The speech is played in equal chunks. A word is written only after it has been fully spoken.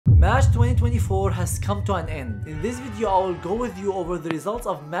MATCH 2024 has come to an end. In this video, I will go with you over the results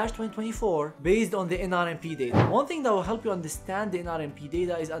of MATCH 2024 based on the NRMP data. One thing that will help you understand the NRMP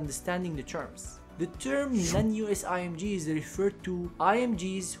data is understanding the terms. The term non-US IMGs refer to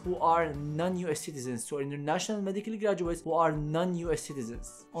IMGs who are non-US citizens, so international medical graduates who are non-US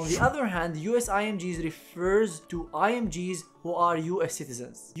citizens. On the other hand, US IMGs refers to IMGs who are US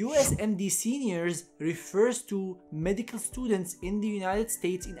citizens. USMD seniors refers to medical students in the United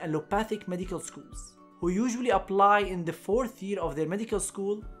States in allopathic medical schools, who usually apply in the 4th year of their medical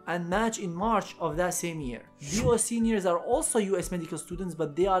school and match in March of that same year. DO seniors are also US medical students,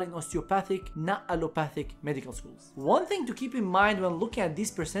 but they are in osteopathic, not allopathic medical schools. One thing to keep in mind when looking at these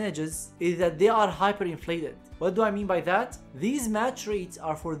percentages is that they are hyperinflated. What do I mean by that? These match rates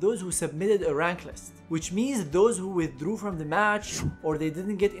are for those who submitted a rank list, which means those who withdrew from the match or they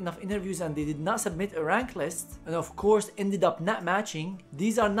didn't get enough interviews and they did not submit a rank list and of course ended up not matching.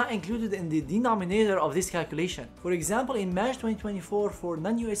 These are not included in the denominator of this calculation. For example, in MATCH 2024 for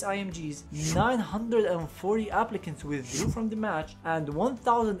non-US IMGs, 940 applicants withdrew from the match and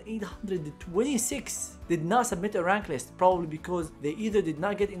 1,826 did not submit a rank list, probably because they either did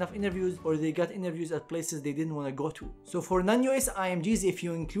not get enough interviews or they got interviews at places they didn't want to go to. So for non-US IMGs, if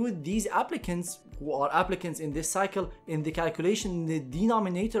you include these applicants who are applicants in this cycle in the calculation in the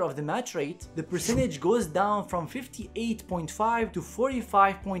denominator of the match rate, the percentage goes down from 58.5 to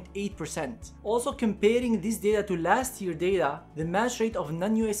 45.8%. Also comparing this data to last year data, the match rate of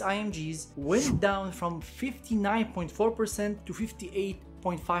non-US IMGs went down from 59.4% to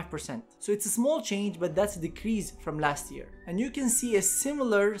 58.5%. So it's a small change, but that's a decrease from last year. And you can see a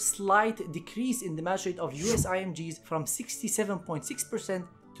similar slight decrease in the match rate of US IMGs from 67.6%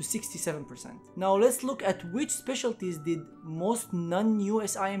 to 67%. Now let's look at which specialties did most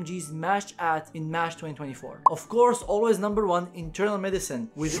non-US IMGs match at in MATCH 2024. Of course, always number one, internal medicine,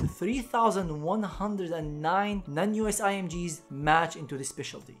 with 3,109 non-US IMGs match into this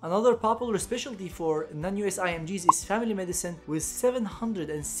specialty. Another popular specialty for non-US IMGs is family medicine, with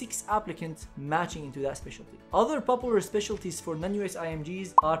 706 applicants matching into that specialty. Other popular specialties for non-US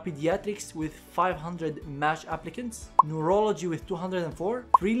IMGs are pediatrics with 500 match applicants, neurology with 204,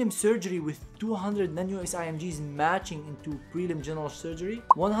 prelim surgery with 200 non-US IMGs matching into prelim general surgery,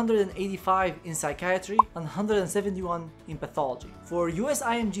 185 in psychiatry, and 171 in pathology. For US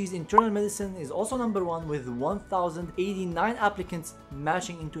IMGs, internal medicine is also number one with 1,089 applicants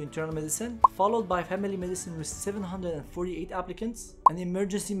matching into internal medicine, followed by family medicine with 748 applicants, and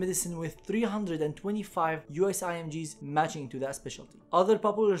emergency medicine with 325 US IMGs matching into that specialty. Other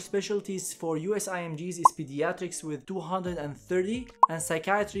popular specialties for US IMGs is pediatrics with 230 and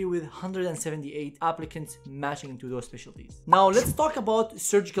psychiatry with 178 applicants matching into those specialties. Now let's talk about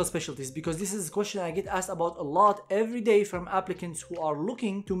surgical specialties, because this is a question I get asked about a lot every day from applicants who are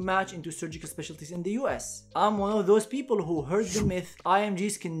looking to match into surgical specialties in the US. I'm one of those people who heard the myth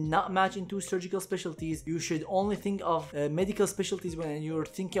IMGs cannot match into surgical specialties. You should only think of medical specialties when you're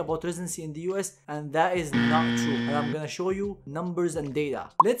thinking about residency in the US, and that is not true. And I'm gonna show you numbers and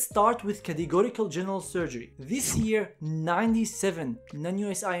data. Let's start with categorical general surgery. This year, 97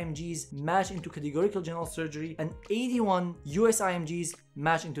 non-US IMGs match into categorical general surgery and 81 US IMGs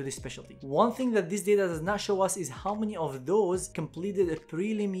match into this specialty. One thing that this data does not show us is how many of those completed a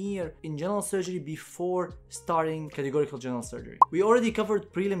prelim year in general surgery before starting categorical general surgery. We already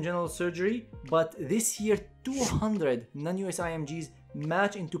covered prelim general surgery, but this year 200 non-US IMGs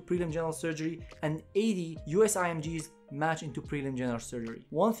match into prelim general surgery and 80 US IMGs match into prelim general surgery.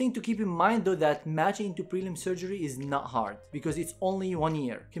 One thing to keep in mind though, that matching into prelim surgery is not hard because it's only 1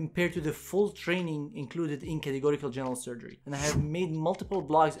 year compared to the full training included in categorical general surgery. And I have made multiple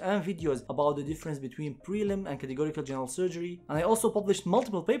blogs and videos about the difference between prelim and categorical general surgery, and I also published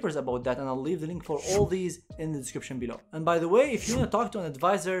multiple papers about that, and I'll leave the link for all these in the description below. And by the way, if you want to talk to an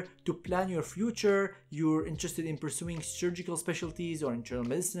advisor to plan your future, you're interested in pursuing surgical specialties or internal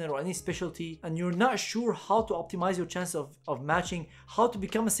medicine or any specialty, and you're not sure how to optimize your chance of matching, how to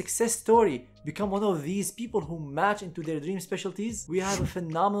become a success story, become one of these people who match into their dream specialties, we have a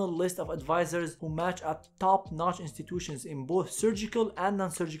phenomenal list of advisors who match at top-notch institutions in both surgical and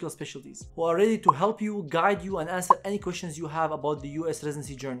non-surgical specialties, who are ready to help you, guide you, and answer any questions you have about the US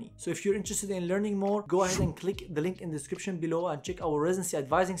residency journey. So if you're interested in learning more, go ahead and click the link in the description below and check our residency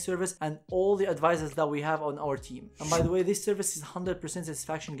advising service and all the advisors that we have on our team. And by the way, this service is 100%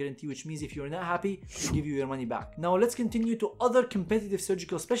 satisfaction guarantee, which means if you're not happy, we'll give you your money back. Now let's continue to other competitive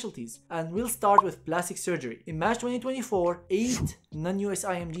surgical specialties, and we'll start with plastic surgery. In MATCH 2024, 8 non-US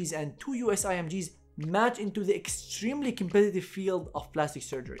IMGs and 2 US IMGs match into the extremely competitive field of plastic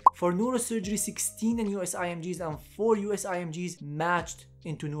surgery. For neurosurgery, 16 US IMGs and 4 US IMGs matched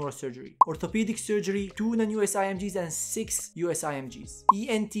into neurosurgery. Orthopedic surgery, 2 non-US IMGs and 6 US IMGs.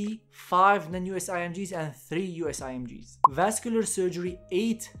 ENT, 5 non-US IMGs and 3 US IMGs. Vascular surgery,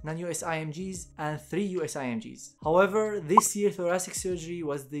 8 non-US IMGs and 3 US IMGs. However, this year thoracic surgery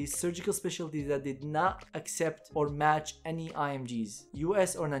was the surgical specialty that did not accept or match any IMGs,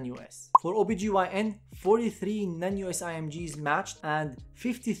 US or non-US. For OBGYN, 43 non-US IMGs matched and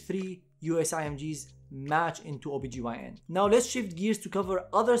 53 US IMGs match into OBGYN. Now let's shift gears to cover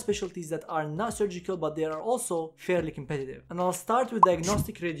other specialties that are not surgical but they are also fairly competitive. And I'll start with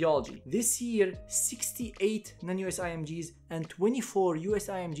diagnostic radiology. This year, 68 non-US IMGs and 24 US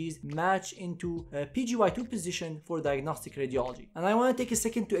IMGs match into a PGY-2 position for diagnostic radiology. And I want to take a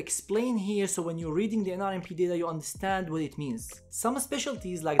second to explain here so when you're reading the NRMP data you understand what it means. Some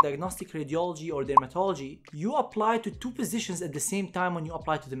specialties like diagnostic radiology or dermatology, you apply to 2 positions at the same time when you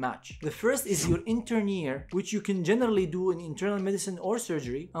apply to the match. The first is your intern year, which you can generally do in internal medicine or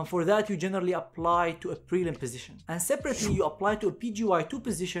surgery, and for that you generally apply to a prelim position. And separately you apply to a PGY-2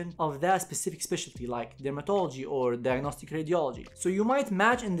 position of that specific specialty like dermatology or diagnostic radiology. So you might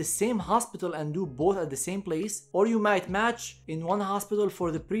match in the same hospital and do both at the same place, or you might match in one hospital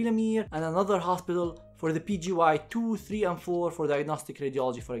for the prelim year and another hospital for the PGY-2, 3, and 4 for diagnostic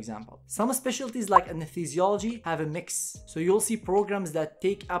radiology, for example. Some specialties like anesthesiology have a mix. So you'll see programs that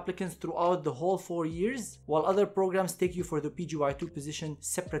take applicants throughout the whole 4 years, while other programs take you for the PGY-2 position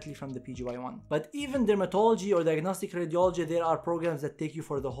separately from the PGY-1. But even dermatology or diagnostic radiology, there are programs that take you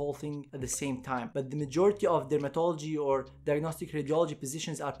for the whole thing at the same time. But the majority of dermatology or diagnostic radiology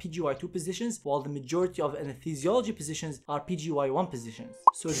positions are PGY-2 positions, while the majority of anesthesiology positions are PGY-1 positions.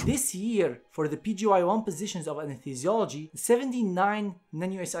 So this year, for the PGY-1 positions of anesthesiology, 79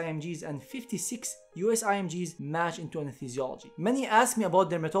 non-US IMGs and 56 US IMGs match into anesthesiology. Many ask me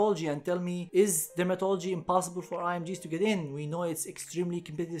about dermatology and tell me, is dermatology impossible for IMGs to get in? We know it's extremely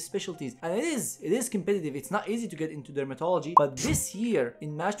competitive specialties, and it is competitive. It's not easy to get into dermatology, but this year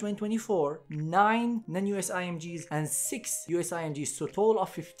in Match 2024, 9 non-US IMGs and 6 US IMGs, so total of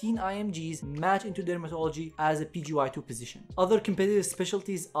 15 IMGs match into dermatology as a PGY-2 position. Other competitive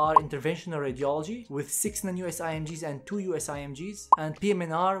specialties are interventional radiology with 6 non-US IMGs and 2 US IMGs, and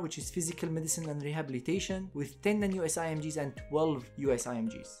PMNR, which is physical medicine and rehabilitation, with 10 non-US IMGs and 12 US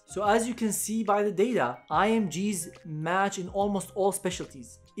IMGs. So as you can see by the data, IMGs match in almost all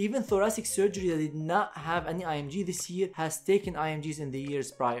specialties. Even thoracic surgery that did not have any IMG this year has taken IMGs in the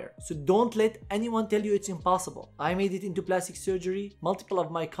years prior. So don't let anyone tell you it's impossible. I made it into plastic surgery, multiple of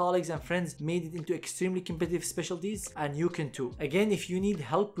my colleagues and friends made it into extremely competitive specialties, and you can too. Again, if you need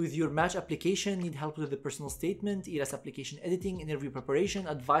help with your match application, need help with the personal statement, ERAS application editing, interview preparation,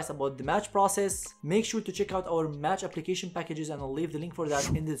 advice about the match process, make sure to check out our match application packages, and I'll leave the link for that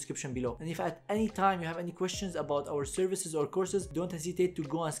in the description below. And if at any time you have any questions about our services or courses, don't hesitate to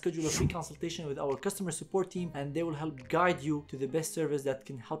go and schedule a free consultation with our customer support team, and they will help guide you to the best service that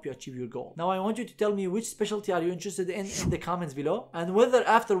can help you achieve your goal. Now I want you to tell me which specialty are you interested in the comments below, and whether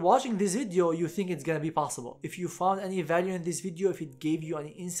after watching this video you think it's gonna be possible. If you found any value in this video, if it gave you any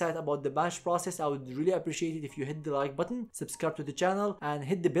insight about the match process, I would really appreciate it if you hit the like button, subscribe to the channel, and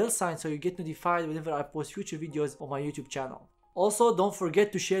hit the bell sign so you get notified whenever I post future videos on my YouTube channel. Also, don't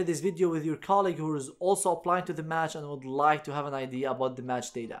forget to share this video with your colleague who is also applying to the match and would like to have an idea about the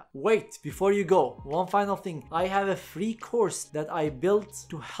match data. Wait, before you go, one final thing. I have a free course that I built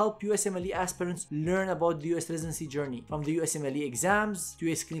to help USMLE aspirants learn about the US residency journey, from the USMLE exams,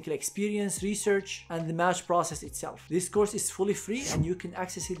 to US clinical experience, research, and the match process itself. This course is fully free and you can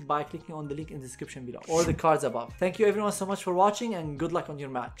access it by clicking on the link in the description below or the cards above. Thank you everyone so much for watching, and good luck on your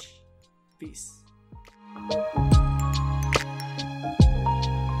match. Peace.